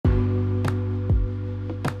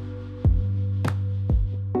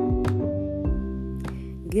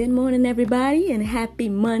Good morning, everybody, and happy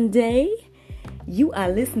Monday. You are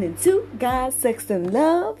listening to God, Sex, and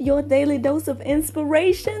Love, your daily dose of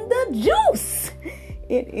inspiration, the juice.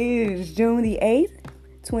 It is June the 8th,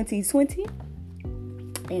 2020,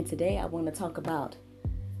 and today I want to talk about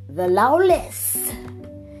the Lawless.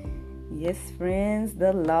 Yes, friends,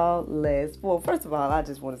 the Lawless. Well, first of all, I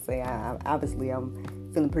just want to say, I'm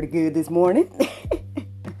feeling pretty good this morning.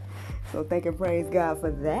 So thank and praise God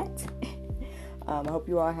for that. I hope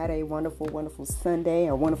you all had a wonderful, wonderful Sunday,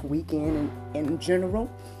 a wonderful weekend in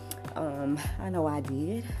general. I know I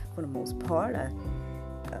did, for the most part. I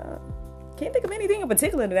can't think of anything in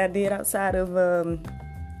particular that I did outside of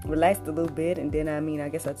relaxed a little bit. And then, I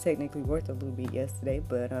guess I technically worked a little bit yesterday.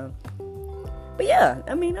 But yeah,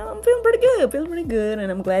 I'm feeling pretty good.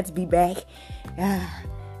 And I'm glad to be back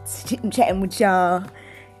chatting with y'all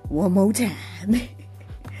one more time.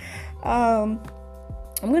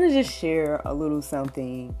 I'm going to just share a little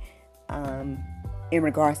something in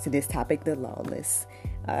regards to this topic, the Lawless.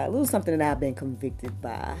 A little something that I've been convicted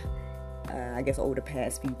by, I guess, over the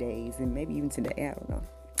past few days and maybe even today. I don't know.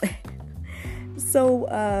 So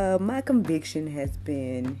my conviction has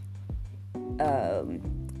been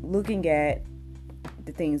looking at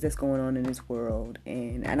the things that's going on in this world.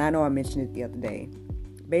 And I know I mentioned it the other day.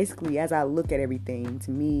 Basically, as I look at everything,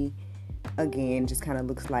 to me, again, just kind of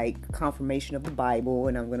looks like confirmation of the Bible,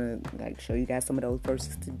 and I'm gonna show you guys some of those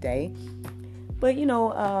verses today. But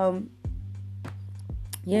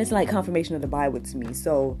it's like confirmation of the Bible to me.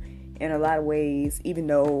 So in a lot of ways, even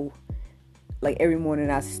though every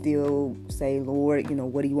morning I still say, Lord,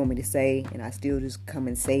 what do you want me to say? And I still just come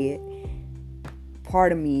and say it.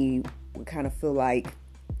 Part of me would kind of feel like,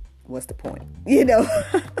 what's the point?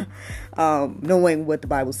 Knowing what the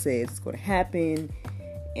Bible says is going to happen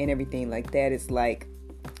and everything like that. It's like,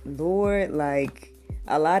 Lord, a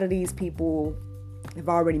lot of these people have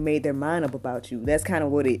already made their mind up about you. That's kind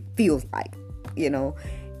of what it feels like, and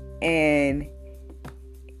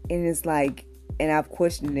it's like, and I've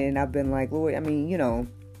questioned it and I've been like, Lord,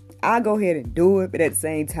 I'll go ahead and do it, but at the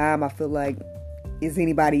same time I feel like, is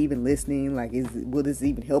anybody even listening? Will this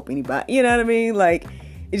even help anybody? You know what I mean?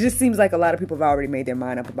 It just seems like a lot of people have already made their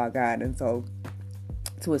mind up about God. And so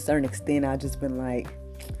to a certain extent, I've just been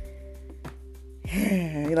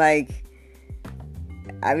you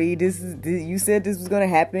said this was going to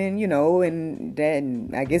happen, and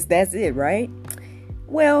then I guess that's it, right?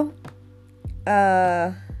 Well,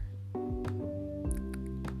 I'm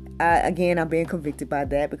being convicted by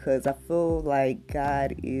that because I feel like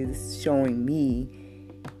God is showing me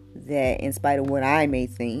that in spite of what I may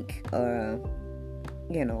think, in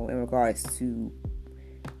regards to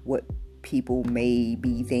what people may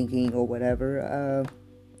be thinking or whatever,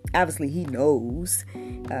 obviously he knows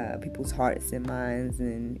people's hearts and minds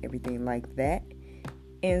and everything like that.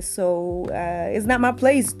 And so it's not my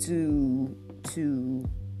place to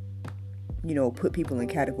put people in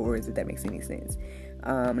categories, if that makes any sense.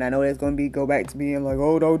 And I know that's going to go back to being like,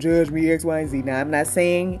 oh, don't judge me, X, Y, and Z. Now, I'm not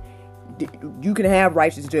saying you can have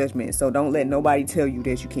righteous judgment, so don't let nobody tell you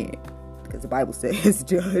that you can't, because the Bible says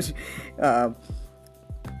judge.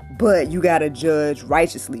 But you got to judge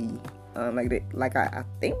righteously. I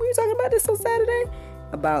think we were talking about this on Saturday,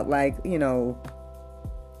 about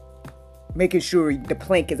making sure the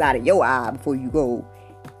plank is out of your eye before you go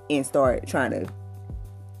and start trying to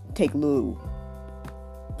take a little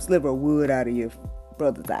sliver of wood out of your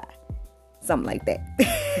brother's eye, something like that.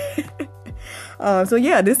 So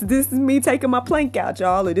yeah, this is me taking my plank out,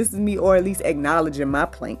 y'all, or this is me, or at least acknowledging my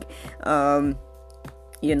plank. So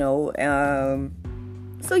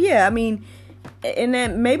yeah, and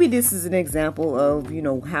then maybe this is an example of,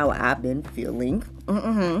 how I've been feeling.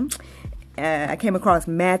 I came across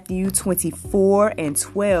Matthew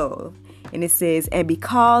 24:12, and it says, and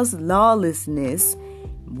because lawlessness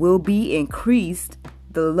will be increased,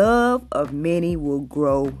 the love of many will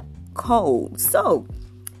grow cold. So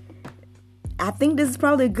I think this is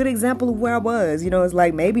probably a good example of where I was. It's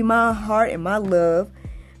like maybe my heart and my love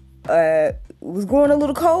was growing a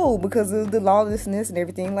little cold because of the lawlessness and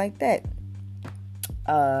everything like that.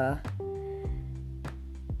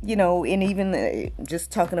 And even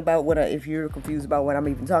just talking about if you're confused about what I'm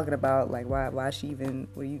even talking about, why what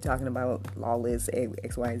are you talking about, lawless,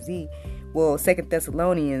 X, Y, and Z? Well, 2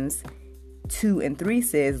 Thessalonians 2:3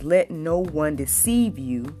 says, let no one deceive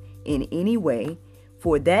you in any way,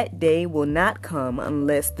 for that day will not come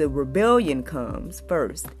unless the rebellion comes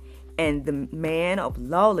first, and the man of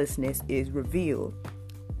lawlessness is revealed,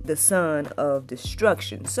 the son of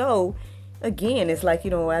destruction. So again, it's like,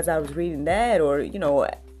 as I was reading that, or,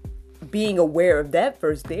 being aware of that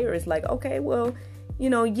verse there, it's like, okay, well,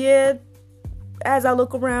 yeah, as I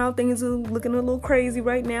look around, things are looking a little crazy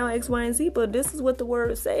right now, X, Y, and Z, but this is what the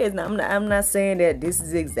word says. Now, I'm not saying that this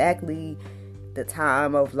is exactly the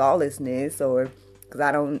time of lawlessness, or, because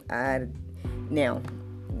now,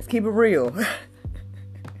 let's keep it real.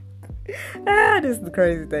 This is the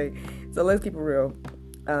crazy thing. So let's keep it real.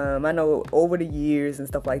 I know over the years and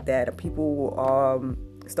stuff like that, people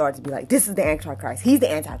start to be like, this is the Antichrist, he's the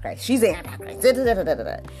Antichrist, she's the Antichrist, da, da, da, da,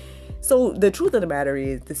 da. So the truth of the matter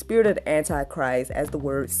is, the spirit of the Antichrist, as the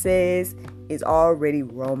word says, is already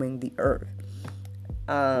roaming the earth.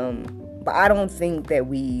 But I don't think that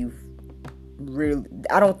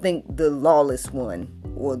I don't think the lawless one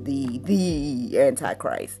or the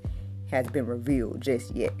Antichrist has been revealed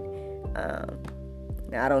just yet.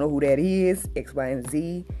 Now I don't know who that is, X, Y, and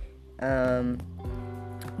Z.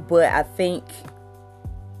 But I think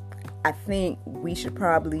we should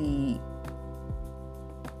probably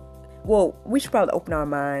open our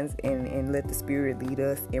minds and let the Spirit lead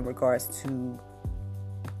us in regards to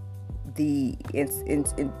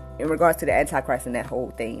in regards to the Antichrist and that whole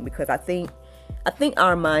thing, because I think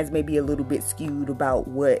our minds may be a little bit skewed about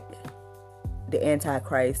what the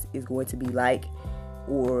Antichrist is going to be like,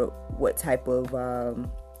 or what type of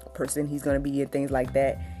person he's going to be, and things like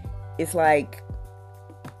that. It's like,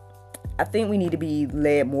 I think we need to be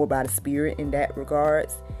led more by the Spirit in that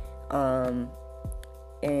regards.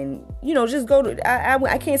 And, just go to,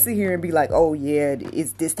 I can't sit here and be like, oh yeah,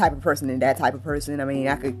 it's this type of person and that type of person. I mean,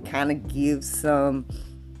 I could kind of give some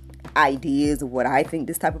ideas of what I think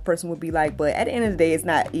this type of person would be like, but at the end of the day, it's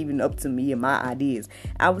not even up to me and my ideas.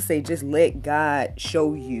 I would say just let God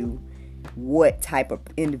show you what type of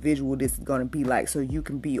individual this is going to be like, so you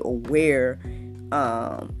can be aware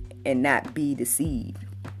and not be deceived.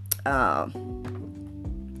 1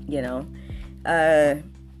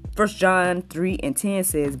 John 3:10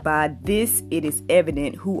 says, by this it is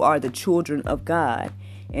evident who are the children of God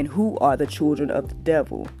and who are the children of the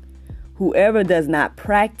devil. Whoever does not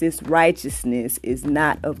practice righteousness is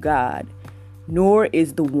not of God, nor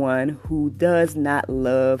is the one who does not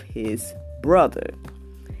love his brother.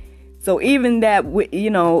 So even that,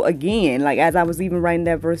 again, like as I was even writing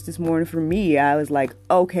that verse this morning, for me, I was like,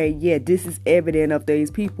 okay, yeah, this is evident of these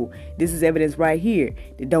people. This is evidence right here.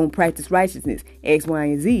 They don't practice righteousness, X, Y,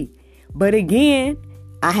 and Z. But again,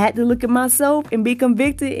 I had to look at myself and be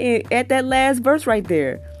convicted at that last verse right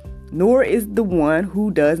there. Nor is the one who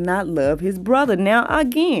does not love his brother. Now,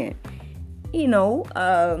 again,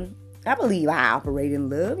 I believe I operate in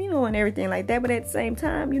love, and everything like that. But at the same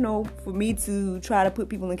time, for me to try to put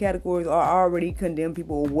people in categories or already condemn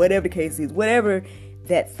people, or whatever the case is, whatever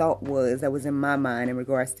that thought was that was in my mind in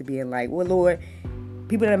regards to being like, well, Lord,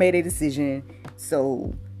 people that made a decision,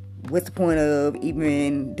 so what's the point of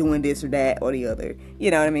even doing this or that or the other? You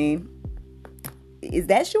know what I mean? Is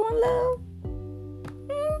that showing love?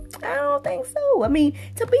 I don't think so. I mean,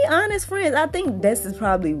 to be honest, friends, I think this is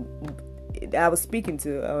probably... I was speaking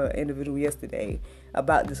to an individual yesterday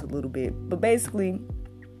about this a little bit, but basically,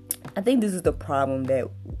 I think this is the problem that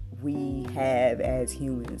we have as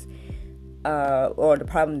humans, or the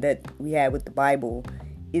problem that we have with the Bible,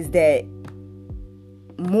 is that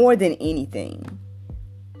more than anything,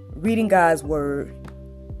 reading God's word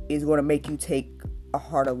is going to make you take a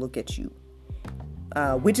harder look at you,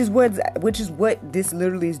 which is what this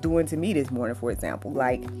literally is doing to me this morning. For example,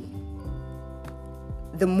 like,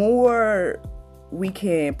 the more we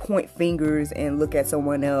can point fingers and look at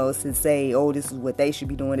someone else and say, oh, this is what they should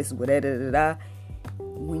be doing, this is what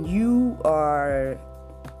when you are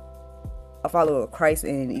a follower of Christ,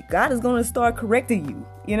 and God is going to start correcting you,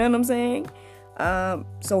 you know what I'm saying?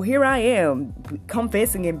 So here I am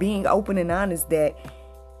confessing and being open and honest that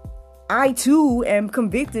I too am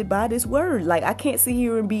convicted by this word. Like, I can't sit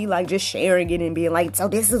here and be like just sharing it and being like, so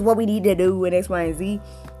this is what we need to do and X, Y, and Z.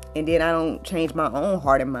 And then I don't change my own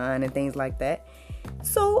heart and mind and things like that.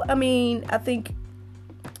 So, I mean, I think,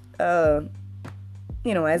 as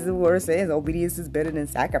the word says, obedience is better than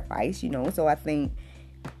sacrifice, So I think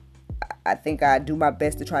I do my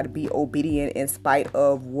best to try to be obedient in spite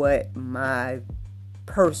of what my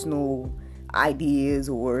personal ideas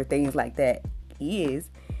or things like that is.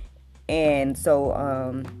 And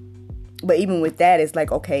so, but even with that, it's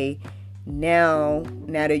like, okay, now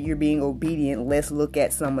that you're being obedient, let's look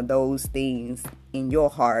at some of those things in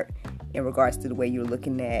your heart in regards to the way you're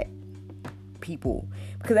looking at people.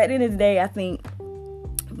 Because at the end of the day, I think,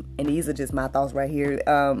 and these are just my thoughts right here,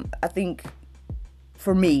 I think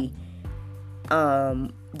for me,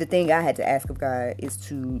 the thing I had to ask of God is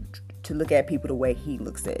to look at people the way he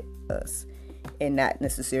looks at us, and not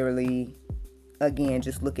necessarily, again,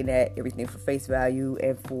 just looking at everything for face value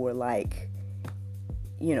and for, like,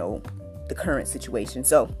 the current situation.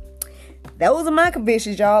 So those are my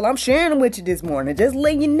convictions, y'all. I'm sharing them with you this morning. Just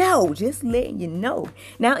letting you know.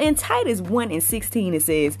 Now, in Titus 1:16, it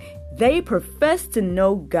says, they profess to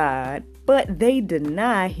know God, but they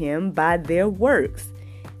deny him by their works.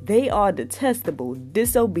 They are detestable,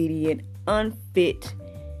 disobedient, unfit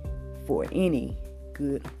for any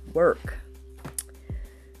good work.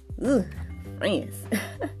 Ugh, friends.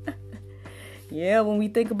 Yeah, when we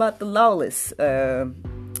think about the lawless,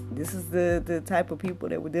 this is the type of people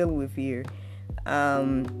that we're dealing with here.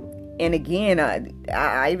 And again,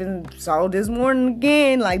 I even saw this morning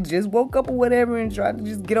again, like just woke up or whatever and tried to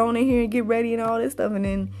just get on in here and get ready and all this stuff. And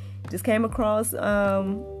then just came across,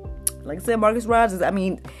 like I said, Marcus Rogers. I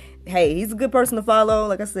mean, hey, he's a good person to follow.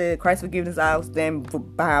 Like I said, Christ forgiveness, I'll stand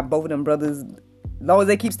behind both of them brothers. As long as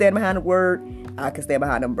they keep standing behind the word, I can stand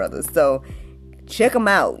behind them brothers. So check them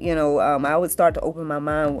out. I would start to open my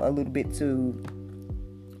mind a little bit to,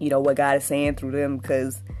 what God is saying through them,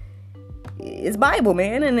 because it's Bible,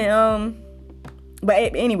 man. And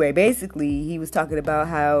but anyway, basically he was talking about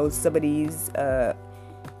how some of these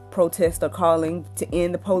protests are calling to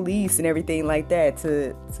end the police and everything like that,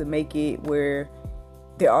 to make it where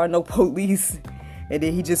there are no police. And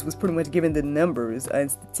then he just was pretty much giving the numbers and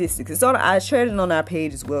statistics. It's I shared it on our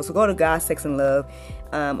page as well. So go to God, Sex, and Love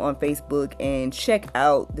on Facebook and check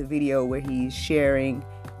out the video where he's sharing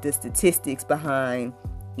the statistics behind,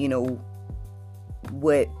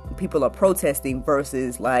 what people are protesting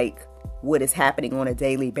versus like what is happening on a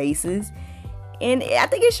daily basis. And I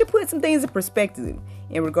think it should put some things in perspective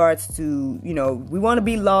in regards to, we want to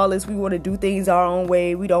be lawless. We want to do things our own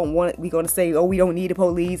way. We're going to say, we don't need the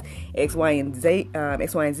police, X, Y, and Z. But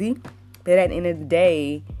at the end of the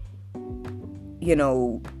day,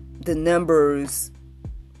 the numbers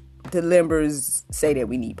say that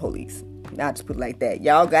we need police. I'll just put it like that.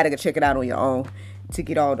 Y'all got to go check it out on your own to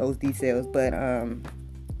get all those details. But,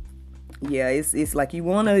 yeah, it's like you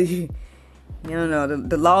want to...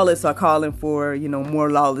 the lawless are calling for, more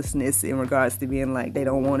lawlessness in regards to being like, they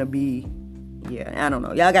don't want to be, I don't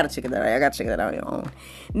know. Y'all got to check it out. Y'all got to check it out on your own.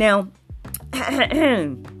 Now,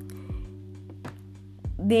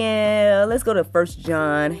 then let's go to 1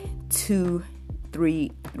 John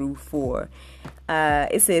 2:3-4.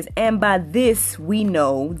 It says, and by this we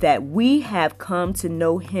know that we have come to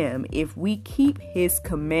know him if we keep his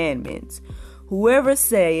commandments. Whoever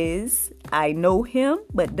says, I know him,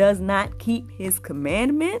 but does not keep his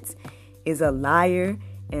commandments is a liar,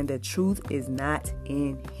 and the truth is not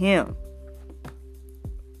in him.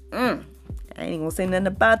 I ain't gonna say nothing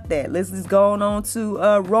about that. Let's just go on to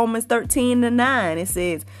Romans 13:9. It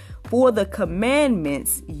says, for the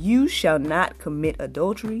commandments, you shall not commit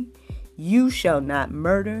adultery, you shall not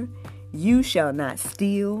murder, you shall not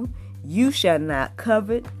steal, you shall not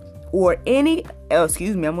covet, or any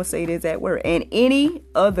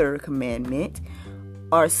other commandment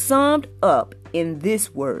are summed up in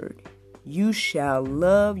this word: you shall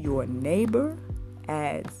love your neighbor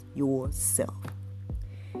as yourself.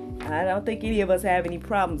 I don't think any of us have any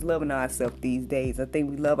problems loving ourselves these days. I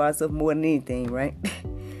think we love ourselves more than anything, right?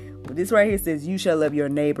 But this right here says, you shall love your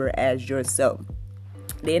neighbor as yourself.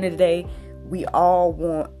 At the end of the day, we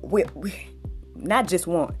all not just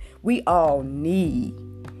want, we all need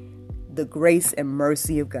the grace and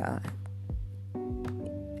mercy of God.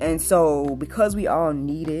 And so because we all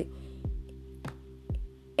need it,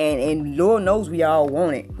 and Lord knows we all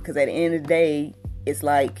want it, because at the end of the day, it's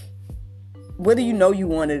like, whether you know you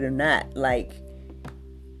want it or not, like,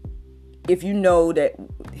 if you know that,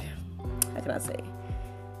 how can I say,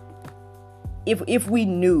 if we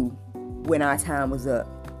knew when our time was up,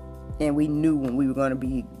 and we knew when we were going to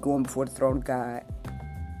be going before the throne of God,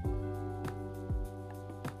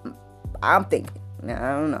 I'm thinking, now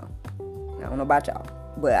I don't know about y'all,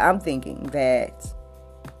 but I'm thinking that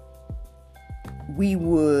we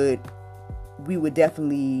would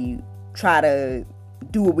definitely try to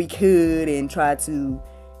do what we could and try to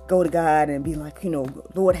go to God and be like,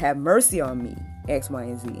 Lord, have mercy on me, X, Y,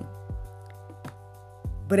 and Z.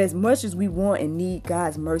 But as much as we want and need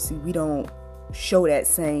God's mercy, we don't show that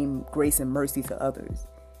same grace and mercy to others.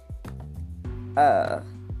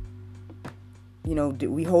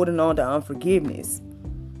 We holding on to unforgiveness.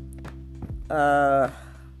 All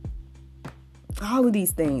of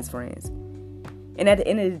these things, friends. And at the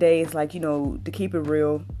end of the day, it's like, to keep it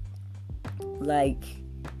real, like,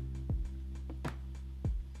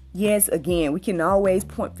 yes, again, we can always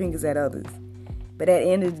point fingers at others. But at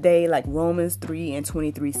the end of the day, like Romans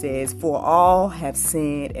 3:23 says, for all have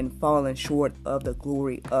sinned and fallen short of the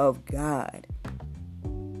glory of God.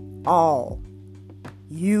 All.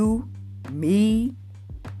 You, me,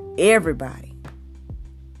 everybody.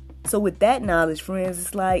 So with that knowledge, friends,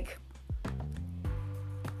 it's like,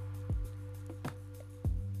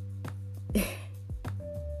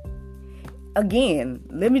 again,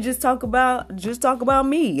 let me just talk about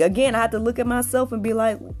me. Again, I have to look at myself and be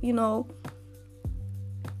like,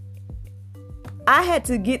 I had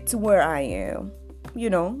to get to where I am,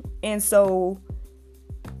 and so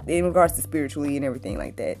in regards to spiritually and everything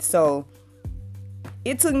like that. So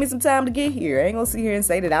it took me some time to get here. I ain't gonna sit here and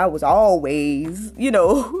say that I was always,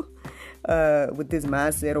 with this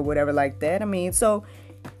mindset or whatever like that. I mean, so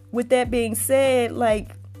with that being said,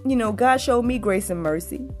 like, God showed me grace and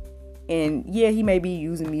mercy. And yeah, he may be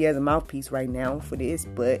using me as a mouthpiece right now for this,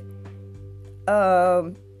 but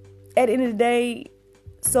at the end of the day,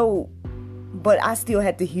 but I still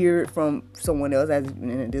had to hear it from someone else.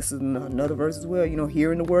 And this is another verse as well,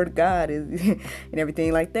 hearing the word of God and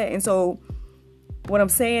everything like that. And so what I'm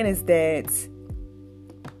saying is that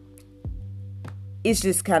it's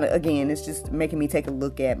just kind of, again, it's just making me take a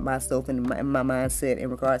look at myself and my mindset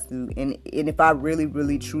in regards to, and if I really,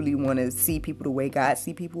 really, truly want to see people the way God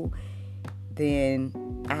see people,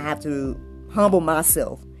 then I have to humble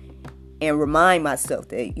myself and remind myself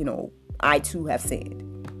that, I too have sinned.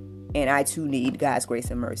 And I too need God's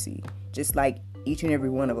grace and mercy, just like each and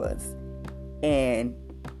every one of us. And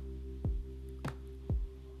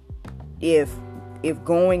if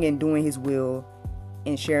going and doing his will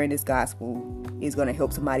and sharing this gospel is going to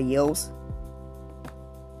help somebody else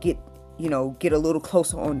get a little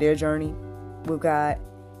closer on their journey with God,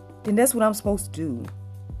 then that's what I'm supposed to do.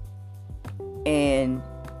 And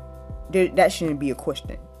that shouldn't be a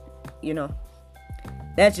question,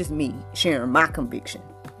 That's just me sharing my conviction.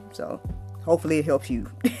 So hopefully it helps you.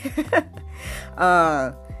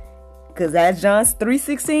 Because as John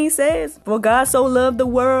 3:16 says, for God so loved the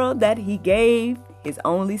world that he gave his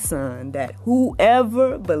only son, that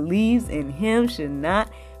whoever believes in him should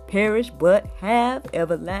not perish but have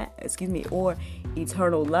or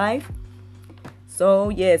eternal life. So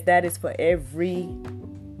yes, that is for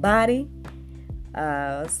everybody.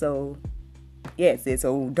 So yes,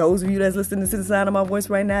 so those of you that's listening to the sound of my voice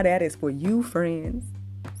right now, that is for you, friends.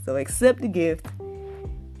 So accept the gift.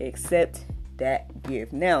 Accept that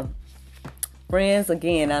gift. Now, friends,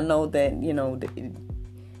 again, I know that,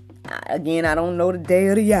 again, I don't know the day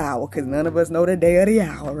or the hour, because none of us know the day or the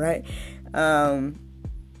hour, right?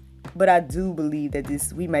 But I do believe that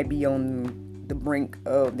we might be on the brink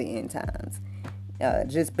of the end times,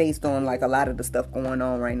 just based on like a lot of the stuff going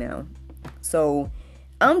on right now. So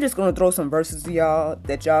I'm just going to throw some verses to y'all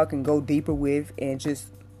that y'all can go deeper with and just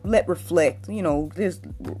reflect, just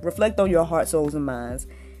reflect on your heart, souls, and minds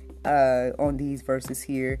on these verses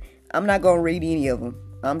here. I'm not going to read any of them.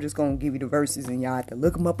 I'm just going to give you the verses and y'all have to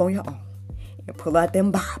look them up on your own and pull out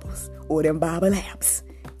them Bibles or them Bible apps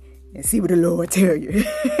and see what the Lord tell you.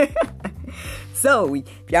 So if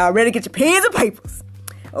y'all ready, get your pens and papers,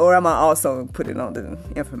 or I'm going to also put it on the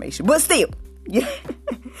information, but still, yeah.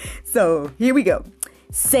 So here we go.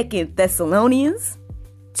 2 Thessalonians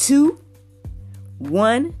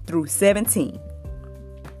 2:1-17.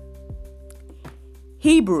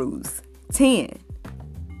 Hebrews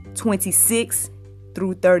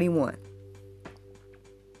 10:26-31.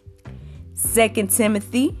 2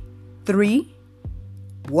 Timothy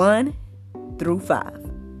 3:1-5.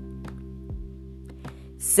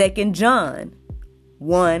 2 John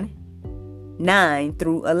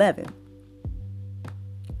 1:9-11.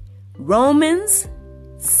 Romans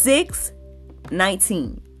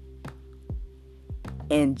 6:19.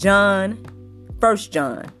 And 1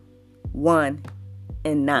 John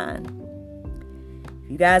 1:9.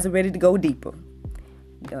 If you guys are ready to go deeper,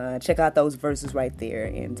 check out those verses right there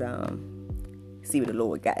and see what the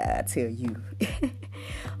Lord God tell you.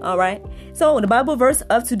 All right. So the Bible verse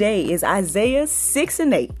of today is Isaiah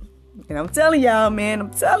 6:8. And I'm telling y'all,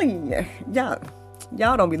 man, y'all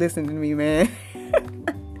don't be listening to me, man.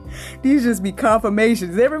 These just be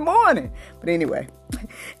confirmations every morning. But anyway,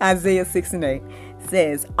 Isaiah 6:8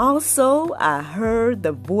 says, also I heard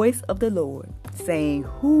the voice of the Lord saying,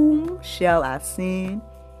 whom shall I send,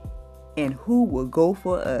 and who will go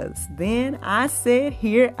for us? Then I said,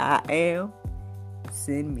 here I am,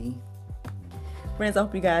 send me. Friends, I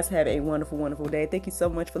hope you guys have a wonderful, wonderful day. Thank you so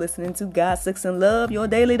much for listening to God, Sex, and Love, your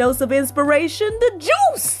daily dose of inspiration, the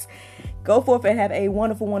juice. Go forth and have a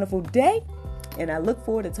wonderful, wonderful day. And I look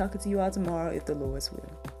forward to talking to you all tomorrow if the Lord's will.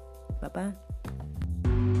 Bye-bye.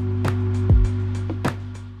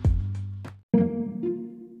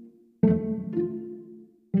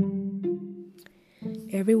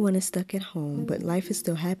 Everyone is stuck at home, but life is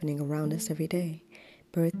still happening around us every day.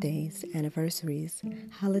 birthdays, anniversaries,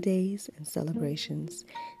 holidays, and celebrations.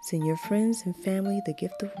 Send your friends and family the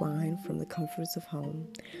gift of wine from the comforts of home.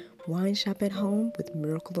 Wine shop at home with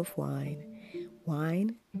Miracle of Wine.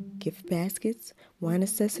 Wine, gift baskets, wine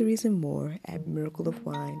accessories, and more at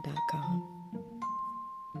miracleofwine.com.